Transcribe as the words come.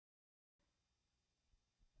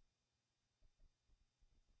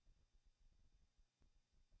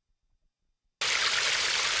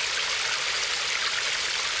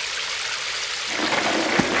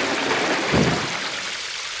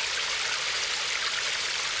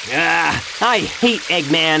I hate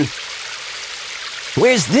Eggman.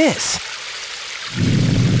 Where's this?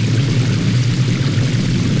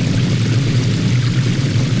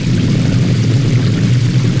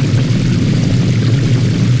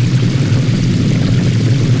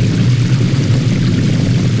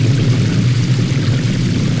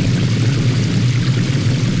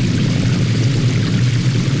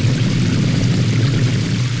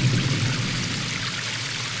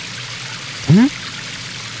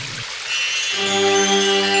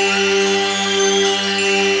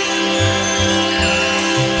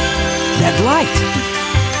 That light!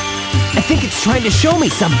 I think it's trying to show me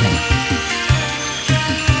something.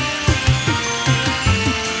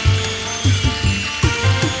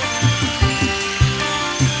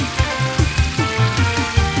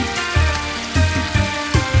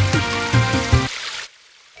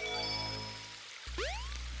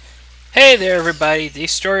 Hey there everybody, the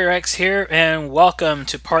Story Rex here, and welcome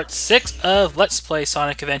to part 6 of Let's Play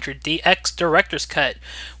Sonic Adventure DX Director's Cut.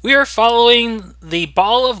 We are following the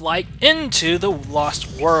ball of light into the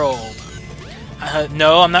Lost World.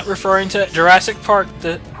 No, I'm not referring to Jurassic Park,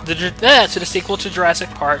 to the sequel to Jurassic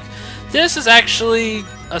Park. This is actually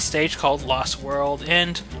a stage called Lost World,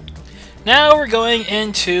 and now we're going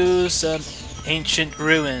into some ancient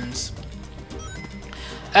ruins.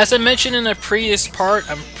 As I mentioned in a previous part,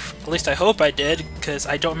 at least I hope I did, because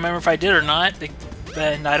I don't remember if I did or not,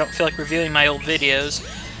 and I don't feel like reviewing my old videos.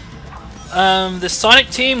 The Sonic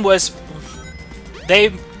team they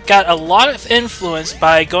got a lot of influence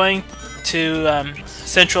by going to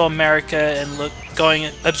Central America and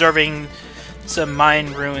observing some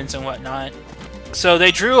Mayan ruins and whatnot. So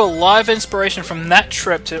they drew a lot of inspiration from that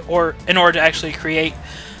trip in order to actually create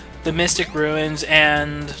the Mystic Ruins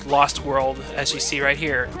and Lost World, as you see right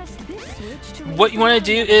here. What you want to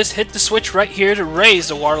do is hit the switch right here to raise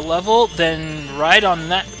the water level, then ride on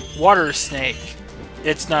that water snake.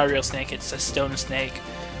 It's not a real snake, it's a stone snake.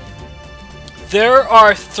 There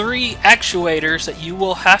are 3 actuators that you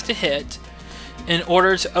will have to hit in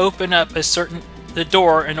order to open up the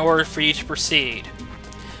door in order for you to proceed.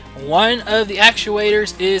 One of the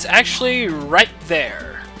actuators is actually right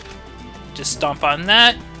there. Just stomp on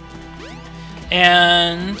that.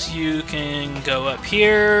 And you can go up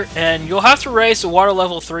here, and you'll have to raise the water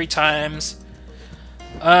level 3 times.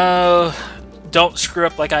 Don't screw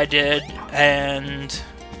up like I did, and...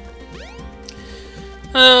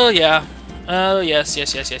 oh, yeah. Oh, yes. We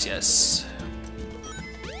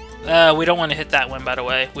don't want to hit that one, by the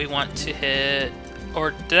way. We want to hit...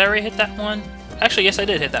 or did I already hit that one? Actually, yes, I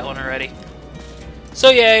did hit that one already.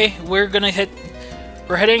 So, yay, we're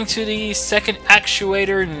heading to the second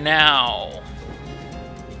actuator now.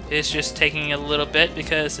 It's just taking a little bit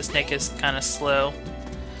because the snake is kind of slow.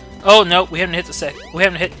 Oh no, we haven't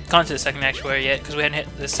gone to the second actuator yet because we haven't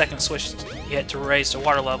hit the second switch yet to raise the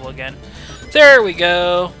water level again. There we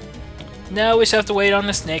go. Now we just have to wait on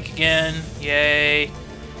the snake again. Yay.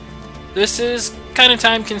 This is kind of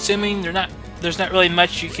time consuming. There's not really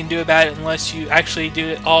much you can do about it unless you actually do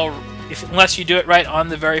it unless you do it right on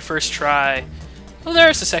the very first try. Well,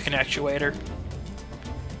 there's the second actuator.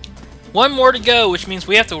 One more to go, which means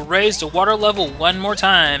we have to raise the water level one more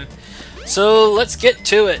time. So let's get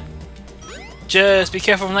to it. Just be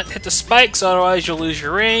careful not to hit the spikes, otherwise you'll lose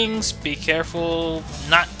your rings. Be careful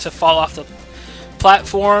not to fall off the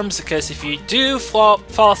platforms, because if you do fall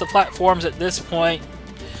off the platforms at this point,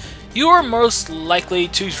 you are most likely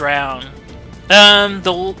to drown.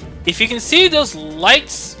 If you can see those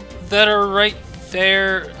lights that are right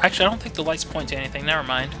there... actually, I don't think the lights point to anything. Never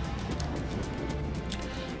mind.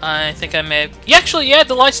 I think I may have... yeah,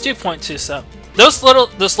 the lights do point to some. Those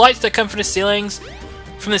lights that come from the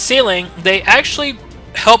ceiling, they actually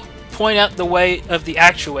help point out the way of the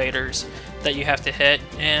actuators that you have to hit,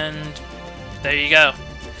 and there you go.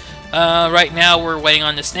 Right now we're waiting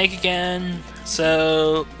on the snake again,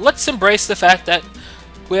 so let's embrace the fact that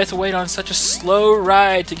we have to wait on such a slow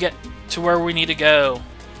ride to get to where we need to go.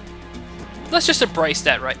 Let's just embrace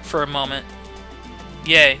that right for a moment.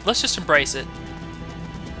 Yay, let's just embrace it.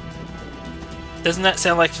 Doesn't that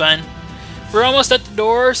sound like fun? We're almost at the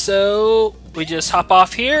door, so we just hop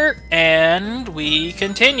off here and we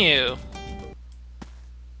continue.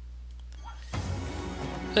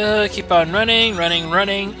 Keep on running.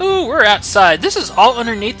 Ooh, we're outside. This is all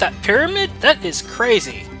underneath that pyramid? That is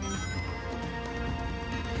crazy.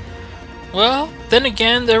 Well, then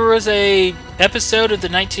again, there was a episode of the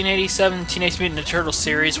 1987 Teenage Mutant Ninja Turtles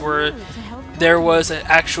series where there was an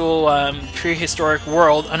actual prehistoric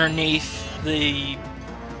world underneath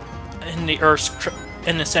in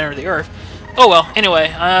the center of the Earth. Oh well. Anyway,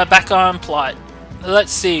 back on plot.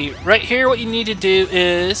 let's see. Right here, what you need to do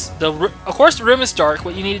is of course the room is dark.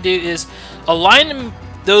 What you need to do is align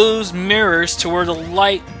those mirrors to where the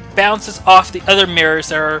light bounces off the other mirrors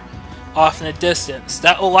that are off in the distance.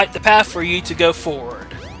 That will light the path for you to go forward.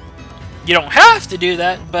 You don't have to do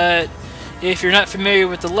that, but if you're not familiar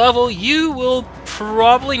with the level, you will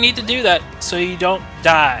probably need to do that so you don't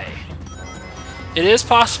die. It is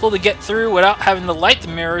possible to get through without having to light the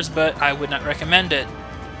mirrors, but I would not recommend it.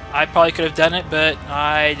 I probably could have done it, but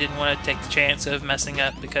I didn't want to take the chance of messing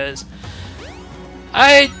up because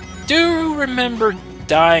I do remember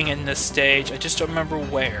dying in this stage. I just don't remember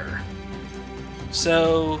where.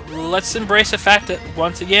 So let's embrace the fact that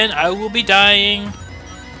once again I will be dying.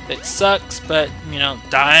 It sucks, but you know,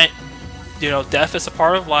 death is a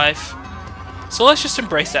part of life. So let's just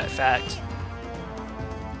embrace that fact.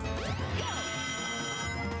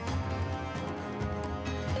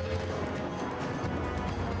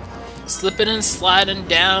 Slipping and sliding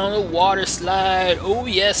down a water slide. Oh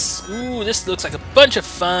yes. Ooh, this looks like a bunch of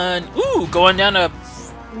fun. Ooh, going down a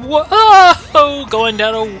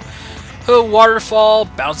waterfall,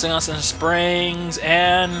 bouncing on some springs,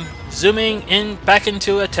 and zooming in back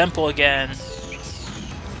into a temple again.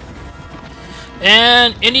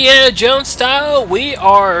 And Indiana Jones style, we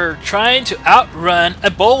are trying to outrun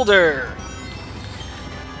a boulder.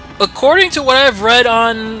 According to what I've read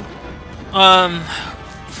on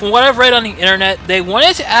from what I've read on the internet, they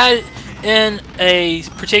wanted to add in a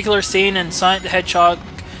particular scene in Sonic the Hedgehog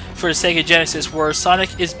for the Sega Genesis where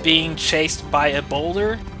Sonic is being chased by a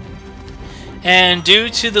boulder. And due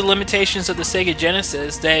to the limitations of the Sega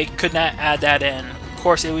Genesis, they could not add that in. Of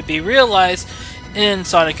course, it would be realized in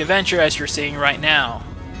Sonic Adventure as you're seeing right now.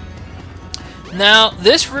 Now,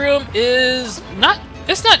 this room is not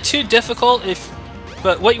too difficult,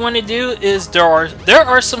 but what you want to do is there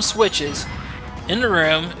are some switches in the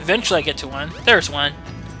room. Eventually I get to one. There's one.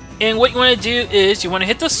 And what you want to do is you want to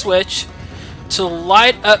hit the switch to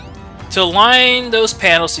line those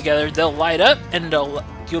panels together. They'll light up and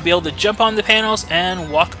you'll be able to jump on the panels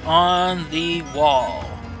and walk on the wall.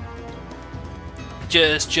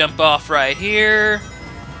 Just jump off right here.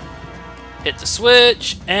 Hit the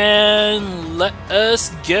switch and let us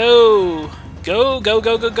go. Go, go,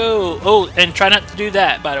 go, go, go. Oh, and try not to do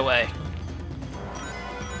that, by the way.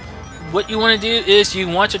 What you want to do is you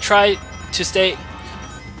want to try to stay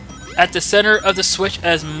at the center of the switch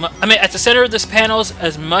at the center of this panels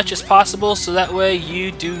as much as possible, so that way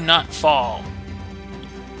you do not fall.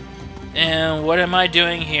 And what am I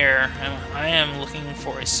doing here? I am looking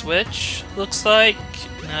for a switch, looks like.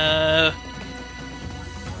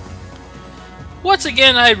 Once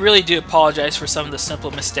again, I really do apologize for some of the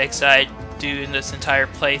simple mistakes I do in this entire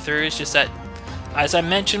playthrough. It's just that, as I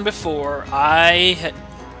mentioned before, I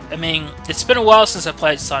mean, it's been a while since I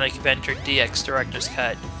played Sonic Adventure DX Director's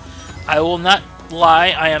Cut. I will not lie,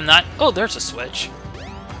 I am not... Oh, there's a switch.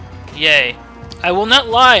 Yay. I will not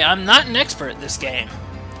lie, I'm not an expert at this game.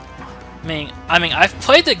 I mean, I've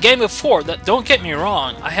played the game before, don't get me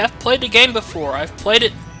wrong. I have played the game before. I've played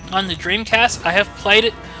it on the Dreamcast, I have played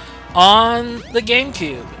it on the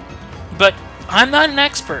GameCube. But I'm not an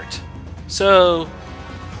expert. So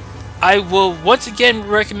I will once again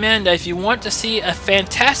recommend that if you want to see a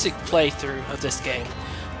fantastic playthrough of this game,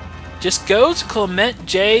 just go to Clement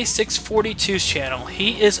J642's channel.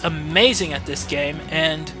 He is amazing at this game,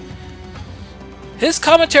 and his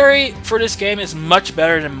commentary for this game is much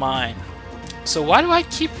better than mine. So why do I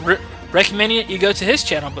keep recommending that you go to his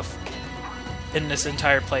channel in this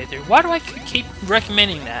entire playthrough? Why do I keep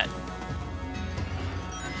recommending that?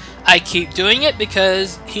 I keep doing it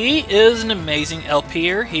because he is an amazing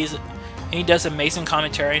LPer. He does amazing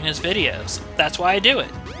commentary in his videos. That's why I do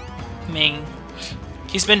it. I mean,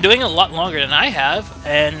 he's been doing it a lot longer than I have,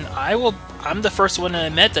 and I'm the first one to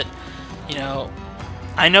admit that, you know,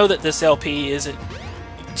 I know that this LP isn't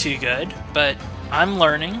too good, but I'm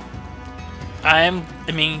learning.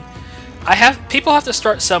 People have to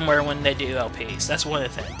start somewhere when they do LPs. That's one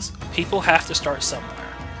of the things. People have to start somewhere.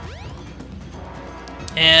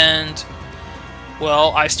 And,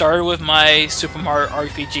 well, I started with my Super Mario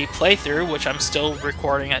RPG playthrough, which I'm still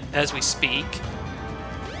recording as we speak.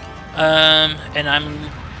 And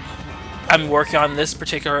I'm working on this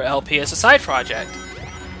particular LP as a side project.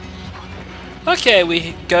 Okay,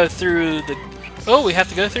 we go through the... Oh, we have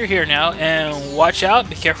to go through here now, and watch out,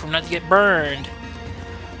 be careful not to get burned.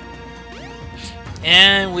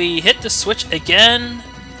 And we hit the switch again,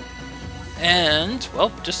 and,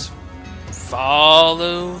 well, just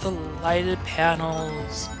follow the lighted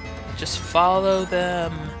panels. Just follow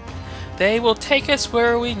them. They will take us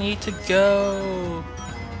where we need to go.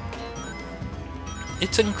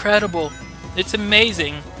 It's incredible. It's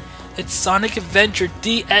amazing. It's Sonic Adventure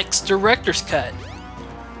DX Director's Cut.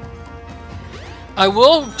 I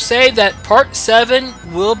will say that Part 7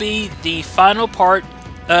 will be the final part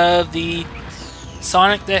of the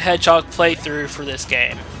Sonic the Hedgehog playthrough for this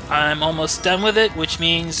game. I'm almost done with it, which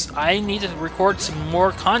means I need to record some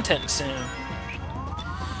more content soon.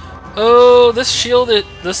 Oh,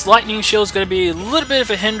 this lightning shield is going to be a little bit of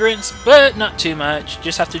a hindrance, but not too much.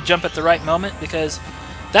 Just have to jump at the right moment because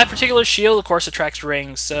that particular shield, of course, attracts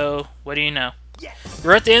rings, so what do you know?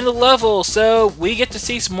 We're at the end of the level, so we get to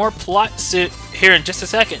see some more plot here in just a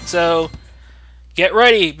second. So get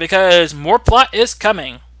ready, because more plot is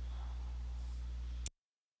coming.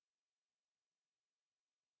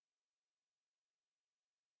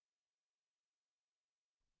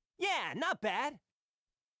 Yeah, not bad.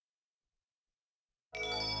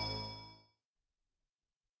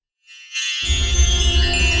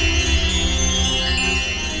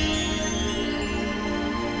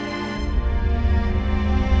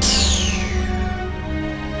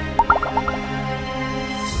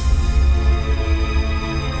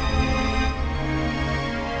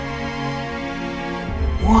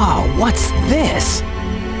 Wow, what's this?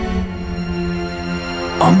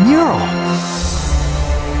 A mural!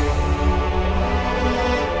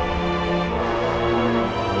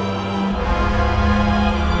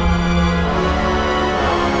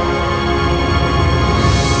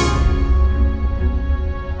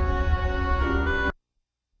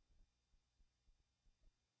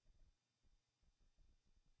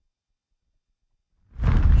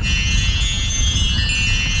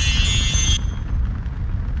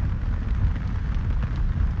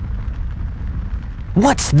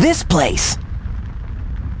 What's this place?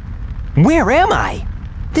 Where am I?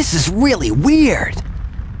 This is really weird.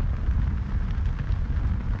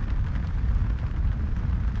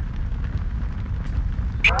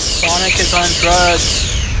 Sonic is on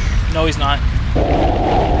drugs. No, he's not.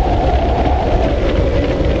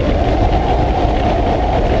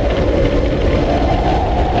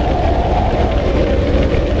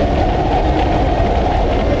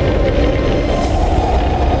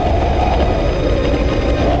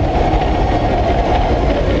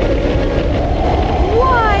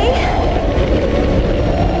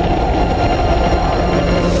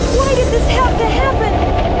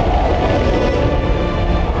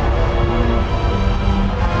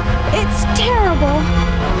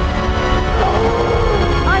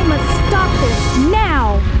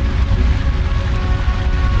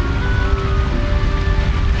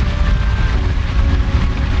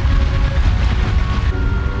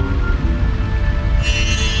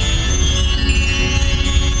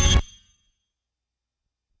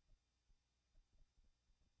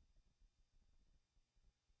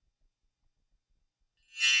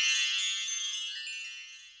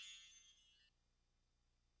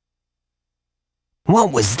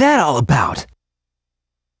 What was that all about?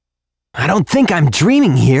 I don't think I'm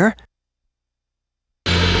dreaming here.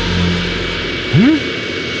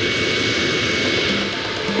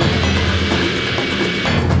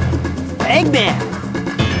 Eggman!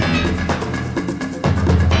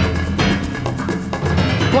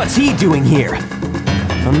 What's he doing here?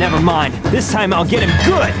 Oh, never mind. This time I'll get him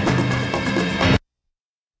good!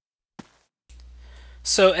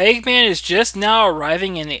 So Eggman is just now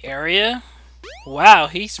arriving in the area? Wow,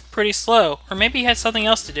 he's pretty slow. Or maybe he had something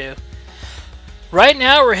else to do. Right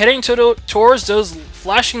now, we're heading towards those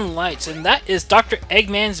flashing lights, and that is Dr.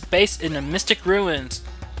 Eggman's base in the Mystic Ruins.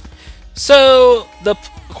 So, of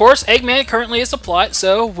course, Eggman currently is the plot,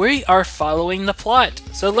 so we are following the plot.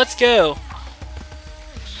 So let's go.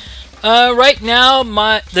 Right now,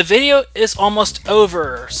 the video is almost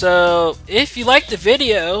over. So, if you like the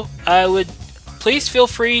video, please feel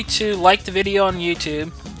free to like the video on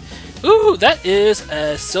YouTube. Ooh, that is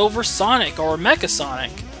a Silver Sonic or Mecha Sonic.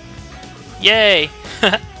 Yay!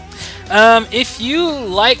 If you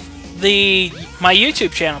like my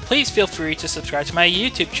YouTube channel, please feel free to subscribe to my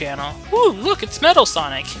YouTube channel. Ooh, look, it's Metal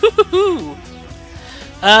Sonic.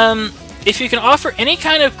 If you can offer any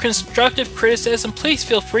kind of constructive criticism, please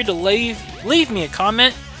feel free to leave me a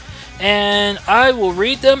comment, and I will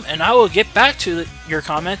read them and I will get back to your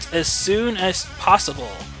comments as soon as possible.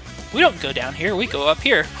 We don't go down here, we go up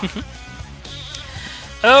here.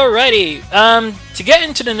 Alrighty, to get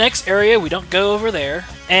into the next area, we don't go over there,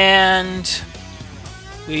 and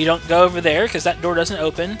we don't go over there because that door doesn't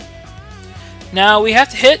open. Now we have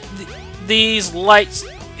to hit these lights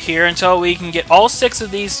here until we can get all 6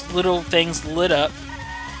 of these little things lit up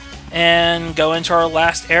and go into our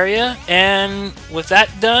last area, and with that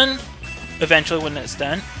done, eventually when it's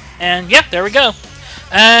done, and yeah, there we go.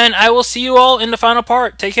 And I will see you all in the final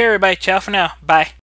part. Take care, everybody. Ciao for now. Bye.